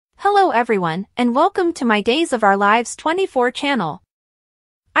Hello everyone, and welcome to my Days of Our Lives 24 channel.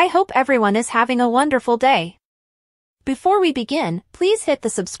 I hope everyone is having a wonderful day. Before we begin, please hit the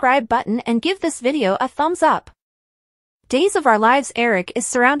subscribe button and give this video a thumbs up. Days of Our Lives Eric is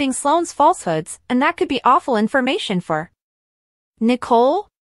surrounding Sloane's falsehoods, and that could be awful information for Nicole?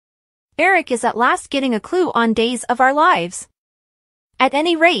 Eric is at last getting a clue on Days of Our Lives. At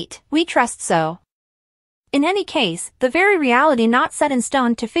any rate, we trust so. In any case, the very reality not set in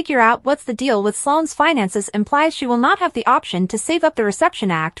stone to figure out what's the deal with Sloane's finances implies she will not have the option to save up the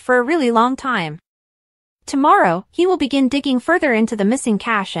reception act for a really long time. Tomorrow, he will begin digging further into the missing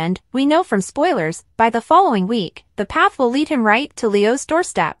cash and, we know from spoilers, by the following week, the path will lead him right to Leo's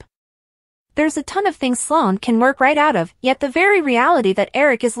doorstep. There's a ton of things Sloane can work right out of, yet the very reality that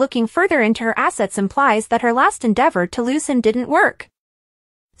Eric is looking further into her assets implies that her last endeavor to lose him didn't work.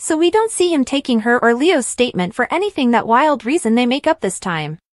 So we don't see him taking her or Leo's statement for anything that wild reason they make up this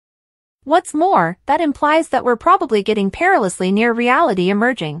time. What's more, that implies that we're probably getting perilously near reality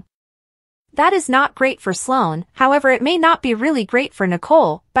emerging. That is not great for Sloane, however it may not be really great for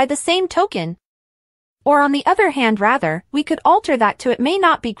Nicole, by the same token. Or on the other hand rather, we could alter that to it may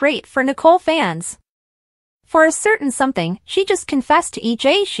not be great for Nicole fans. For a certain something, she just confessed to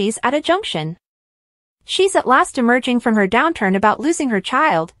EJ she's at a junction. She's at last emerging from her downturn about losing her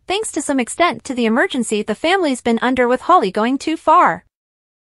child, thanks to some extent to the emergency the family's been under with Holly going too far.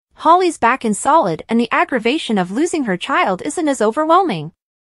 Holly's back and solid and the aggravation of losing her child isn't as overwhelming.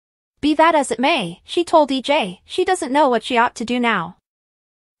 Be that as it may, she told EJ she doesn't know what she ought to do now.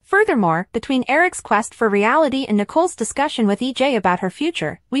 Furthermore, between Eric's quest for reality and Nicole's discussion with EJ about her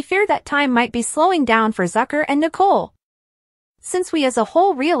future, we fear that time might be slowing down for Zucker and Nicole. Since we as a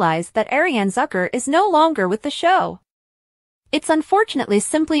whole realize that Ariane Zucker is no longer with the show. It's unfortunately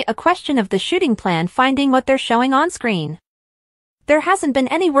simply a question of the shooting plan finding what they're showing on screen. There hasn't been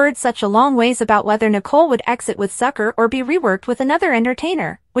any word such a long ways about whether Nicole would exit with Zucker or be reworked with another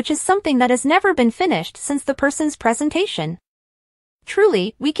entertainer, which is something that has never been finished since the person's presentation.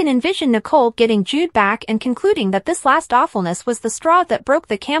 Truly, we can envision Nicole getting Jude back and concluding that this last awfulness was the straw that broke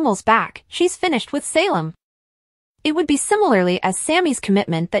the camel's back. She's finished with Salem. It would be similarly as Sammy's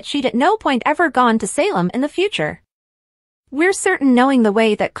commitment that she'd at no point ever gone to Salem in the future. We're certain knowing the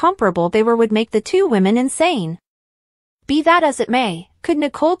way that comparable they were would make the two women insane. Be that as it may, could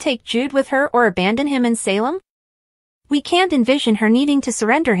Nicole take Jude with her or abandon him in Salem? We can't envision her needing to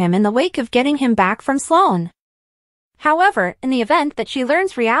surrender him in the wake of getting him back from Sloane. However, in the event that she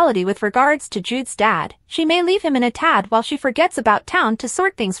learns reality with regards to Jude's dad, she may leave him in a tad while she forgets about town to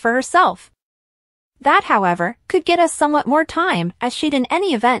sort things for herself. That, however, could get us somewhat more time, as she'd in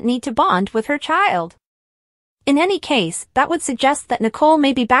any event need to bond with her child. In any case, that would suggest that Nicole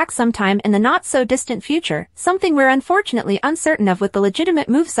may be back sometime in the not-so-distant future, something we're unfortunately uncertain of with the legitimate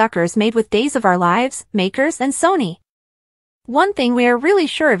move Zucker's made with Days of Our Lives, Makers and Sony. One thing we are really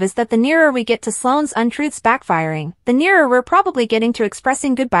sure of is that the nearer we get to Sloane's untruths backfiring, the nearer we're probably getting to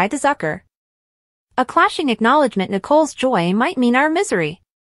expressing goodbye to Zucker. A clashing acknowledgement Nicole's joy might mean our misery.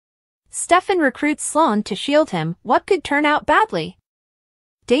 Stefan recruits Sloane to shield him, what could turn out badly?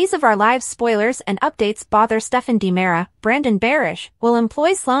 Days of Our Lives spoilers and updates bother Stefan DiMera, Brandon Barish, will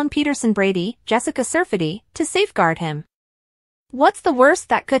employ Sloane Peterson Brady, Jessica Surfedy, to safeguard him. What's the worst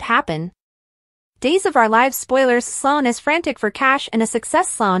that could happen? Days of Our Lives spoilers Sloane is frantic for cash and a success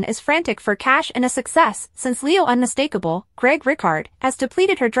Sloane is frantic for cash and a success, since Leo unmistakable, Greg Rickard, has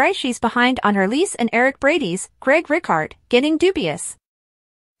depleted her dry she's behind on her lease and Eric Brady's, Greg Rickard, getting dubious.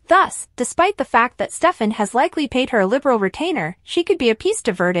 Thus, despite the fact that Stefan has likely paid her a liberal retainer, she could be a piece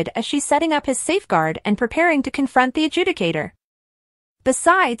diverted as she's setting up his safeguard and preparing to confront the adjudicator.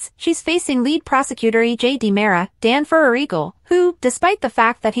 Besides, she's facing lead prosecutor EJ DiMera, Dan Furriegel, who, despite the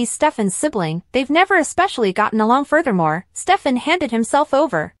fact that he's Stefan's sibling, they've never especially gotten along. Furthermore, Stefan handed himself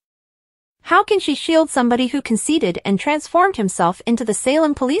over. How can she shield somebody who conceded and transformed himself into the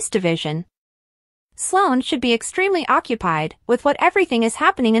Salem Police Division? Sloane should be extremely occupied with what everything is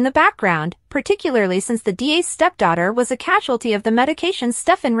happening in the background, particularly since the DA's stepdaughter was a casualty of the medications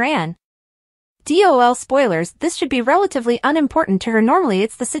Stefan ran. DOL spoilers, this should be relatively unimportant to her. Normally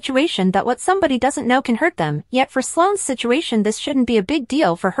it's the situation that what somebody doesn't know can hurt them, yet for Sloane's situation this shouldn't be a big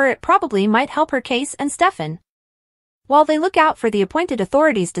deal. For her it probably might help her case and Stefan. While they look out for the appointed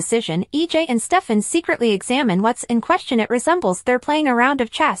authorities' decision, EJ and Stefan secretly examine what's in question. It resembles they're playing a round of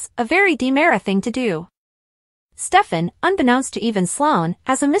chess, a very DiMera thing to do. Stefan, unbeknownst to even Sloane,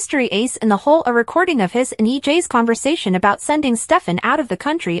 has a mystery ace in the hole, a recording of his and EJ's conversation about sending Stefan out of the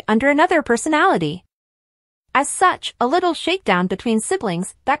country under another personality. As such, a little shakedown between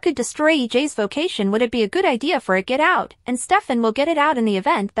siblings that could destroy EJ's vocation. Would it be a good idea for it get out, and Stefan will get it out in the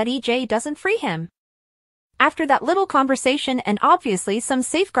event that EJ doesn't free him. After that little conversation and obviously some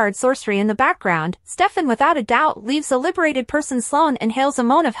safeguard sorcery in the background, Stefan without a doubt leaves a liberated person. Solon inhales a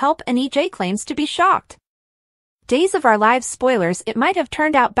moan of help and EJ claims to be shocked. Days of Our Lives spoilers. It might have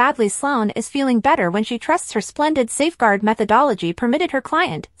turned out badly. Solon is feeling better when she trusts her splendid safeguard methodology permitted her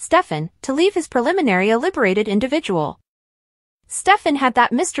client, Stefan, to leave his preliminary a liberated individual. Stefan had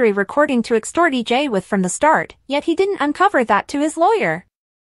that mystery recording to extort EJ with from the start, yet he didn't uncover that to his lawyer.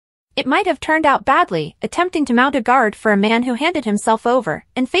 It might have turned out badly, attempting to mount a guard for a man who handed himself over,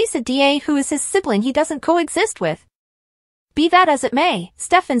 and face a DA who is his sibling he doesn't coexist with. Be that as it may,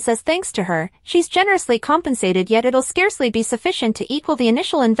 Stefan says thanks to her, she's generously compensated, yet it'll scarcely be sufficient to equal the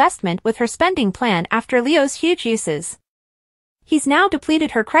initial investment with her spending plan after Leo's huge uses. He's now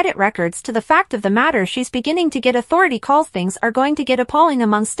depleted her credit records. To the fact of the matter, she's beginning to get authority calls. Things are going to get appalling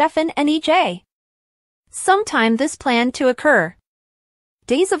among Stefan and EJ. Sometime this planned to occur.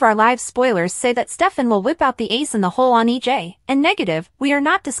 Days of Our Lives spoilers say that Stefan will whip out the ace in the hole on EJ, and negative, we are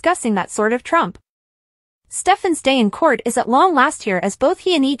not discussing that sort of trump. Stefan's day in court is at long last here as both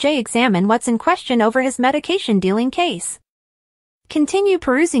he and EJ examine what's in question over his medication dealing case. Continue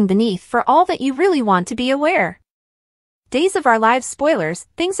perusing beneath for all that you really want to be aware. Days of Our Lives spoilers.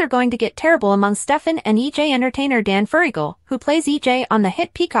 Things are going to get terrible among Stefan and EJ. Entertainer Dan Furigel, who plays EJ on the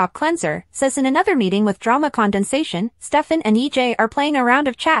hit Peacock Cleanser, says in another meeting with Drama Condensation, Stefan and EJ are playing a round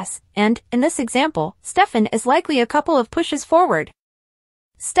of chess, and, in this example, Stefan is likely a couple of pushes forward.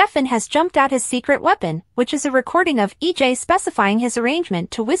 Stefan has jumped out his secret weapon, which is a recording of EJ specifying his arrangement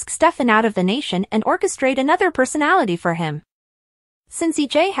to whisk Stefan out of the nation and orchestrate another personality for him. Since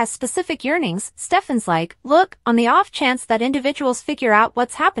EJ has specific yearnings, Stefan's like, look, on the off chance that individuals figure out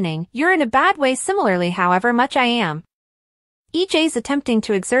what's happening, you're in a bad way. Similarly, however much I am. EJ's attempting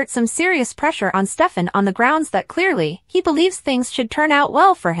to exert some serious pressure on Stefan on the grounds that clearly, he believes things should turn out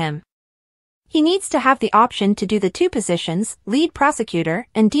well for him. He needs to have the option to do the two positions, lead prosecutor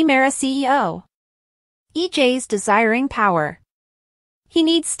and demera CEO. EJ's desiring power. He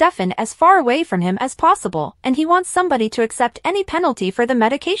needs Stefan as far away from him as possible, and he wants somebody to accept any penalty for the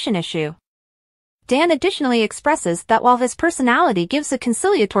medication issue. Dan additionally expresses that while his personality gives a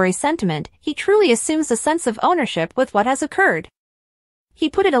conciliatory sentiment, he truly assumes a sense of ownership with what has occurred. He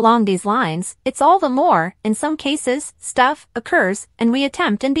put it along these lines, it's all the more, in some cases, stuff occurs, and we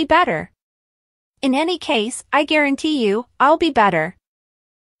attempt and be better. In any case, I guarantee you, I'll be better.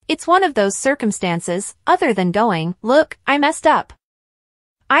 It's one of those circumstances, other than going, look, I messed up.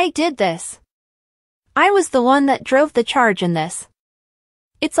 I did this. I was the one that drove the charge in this.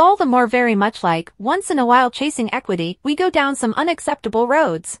 It's all the more very much like, once in a while chasing equity, we go down some unacceptable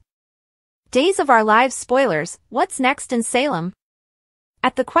roads. Days of Our Lives spoilers, what's next in Salem?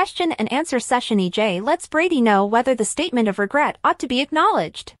 At the question and answer session, EJ lets Brady know whether the statement of regret ought to be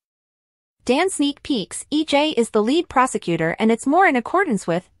acknowledged. Dan sneak peeks, EJ is the lead prosecutor and it's more in accordance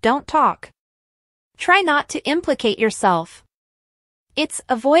with, don't talk. Try not to implicate yourself. It's,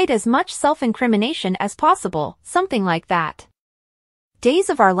 avoid as much self-incrimination as possible, something like that.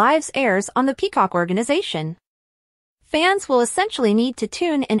 Days of Our Lives airs on the Peacock organization. Fans will essentially need to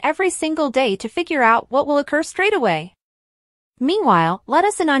tune in every single day to figure out what will occur straight away. Meanwhile, let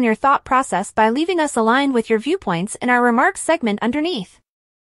us in on your thought process by leaving us aligned with your viewpoints in our remarks segment underneath.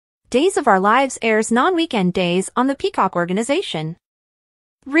 Days of Our Lives airs non-weekend days on the Peacock organization.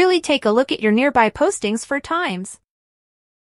 Really take a look at your nearby postings for times.